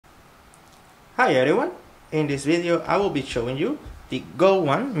Hi everyone, in this video I will be showing you the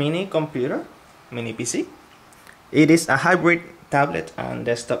Gole1 mini computer, mini PC. It is a hybrid tablet and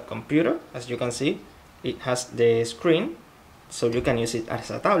desktop computer. As you can see, it has the screen, so you can use it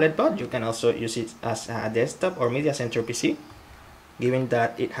as a tablet, but you can also use it as a desktop or media center PC. Given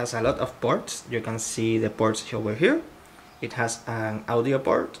that it has a lot of ports, you can see the ports over here. It has an audio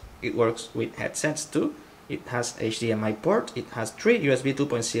port, it works with headsets too. It has HDMI port, it has 3 USB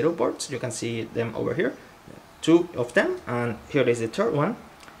 2.0 ports, you can see them over here, 2 of them, and here is the third one.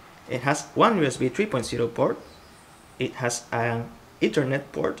 It has one USB 3.0 port, it has an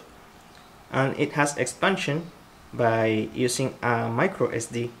Ethernet port, and it has expansion by using a micro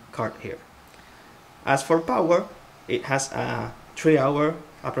SD card here. As for power, it has a 3-hour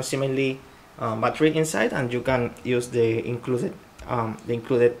approximately battery inside, and you can use the included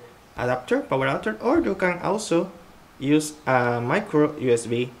adapter, power adapter, or you can also use a micro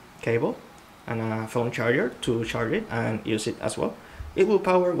USB cable and a phone charger to charge it and use it as well. It will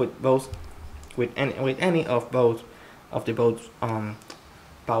power with any of both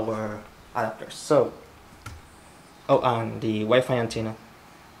power adapters. So, and the Wi-Fi antenna.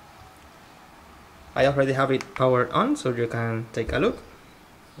 I already have it powered on, so you can take a look.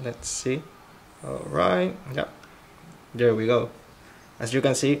 Let's see. Alright, yeah, there we go. As you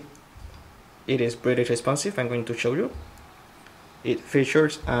can see, it is pretty responsive. I'm going to show you. It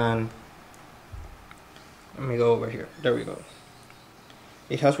features let me go over here. There we go.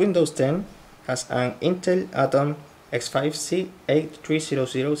 It has Windows 10, has an Intel Atom X5C8300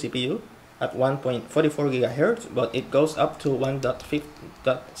 CPU at 1.44 GHz, but it goes up to 1.60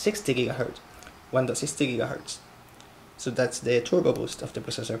 GHz. 1.60 GHz. So that's the turbo boost of the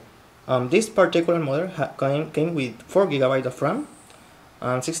processor. This particular model came with 4 GB of RAM,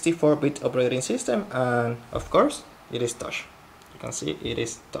 and 64-bit operating system, and of course it is touch. You can see it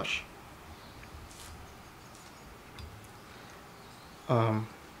is touch.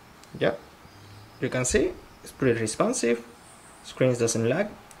 Yeah, you can see it's pretty responsive. Screen doesn't lag.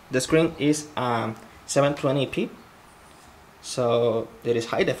 The screen is 720p, so there is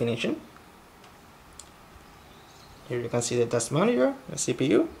high definition. Here you can see the task manager, the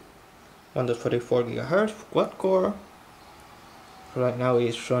CPU, 1.44 GHz quad core. Right now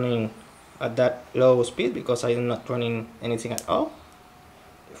it's running at that low speed because I'm not running anything at all.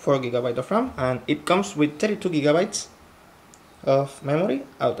 4 GB of RAM, and it comes with 32 GB of memory,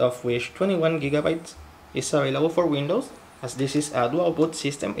 out of which 21 GB is available for Windows. As this is a dual boot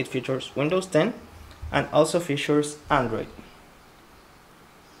system, it features Windows 10 and also features Android.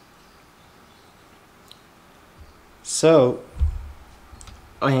 So,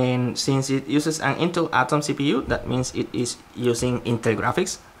 and since it uses an Intel Atom CPU, that means it is using Intel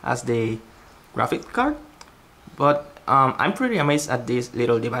graphics as the graphic card. But I'm pretty amazed at this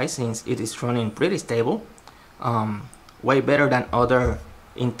little device since it is running pretty stable, way better than other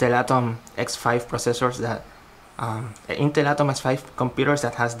Intel Atom X5 processors that Intel Atom X5 computers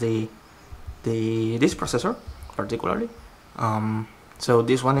that has this processor particularly. So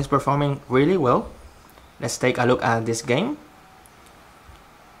this one is performing really well. Let's take a look at this game.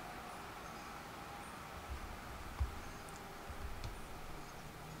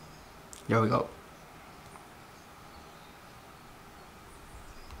 There we go.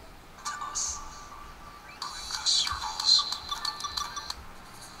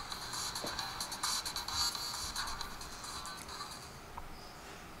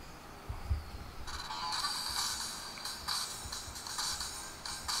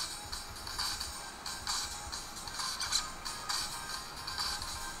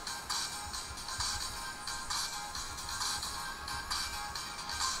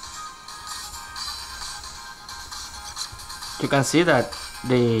 You can see that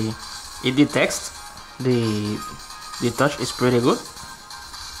it detects the touch is pretty good.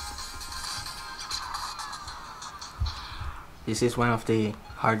 This is one of the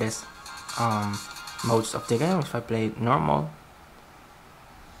hardest modes of the game. If I play normal,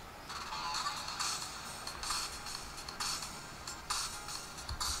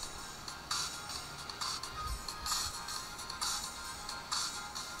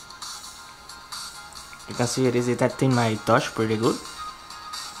 you can see it is detecting my touch pretty good.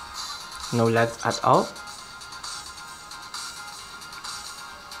 No lag at all.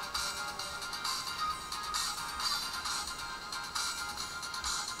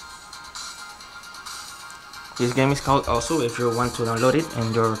 This game is called also, if you want to download it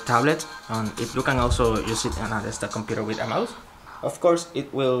in your tablet, and you can also use it on a desktop computer with a mouse. Of course,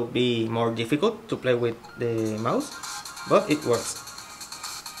 it will be more difficult to play with the mouse, but it works.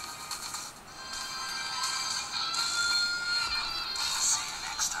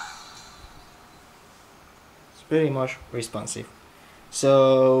 pretty much responsive.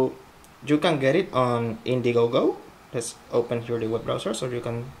 So you can get it on IndieGogo. Let's open here the web browser so you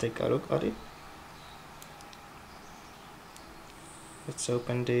can take a look at it. Let's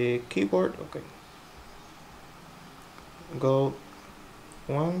open the keyboard. Okay,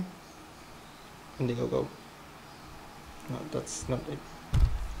 Gole1 IndieGogo. No, that's not it.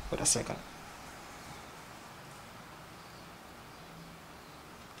 Wait a second.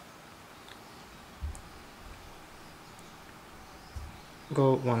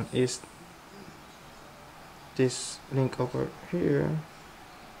 Gole1 is this link over here.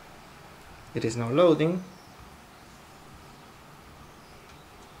 It is now loading.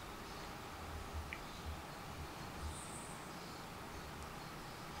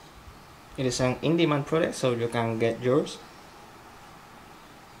 It is an in-demand product, so you can get yours.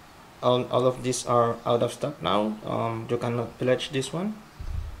 All of these are out of stock now. You cannot pledge this one,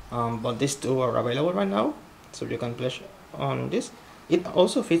 but these two are available right now, so you can pledge on this. It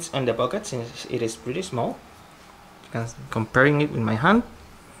also fits on the pocket since it is pretty small. You can comparing it with my hand.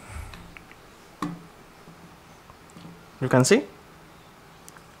 You can see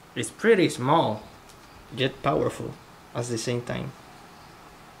it's pretty small yet powerful at the same time.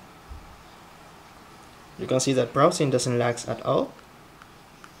 You can see that browsing doesn't lag at all.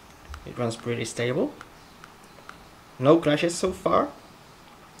 It runs pretty stable. No crashes so far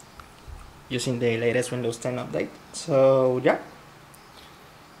using the latest Windows 10 update. So yeah,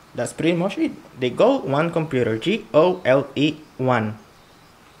 that's pretty much it. The Gole1 computer, Gole1.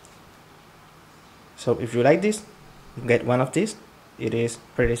 So if you like this, get one of these. It is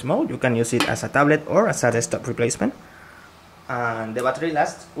pretty small. You can use it as a tablet or as a desktop replacement. And the battery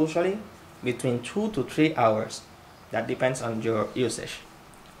lasts usually between 2 to 3 hours. That depends on your usage.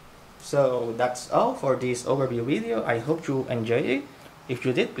 So that's all for this overview video. I hope you enjoyed it. If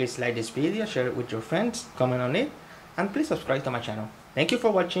you did, please like this video, share it with your friends, comment on it, and please subscribe to my channel. Thank you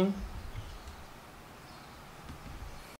for watching.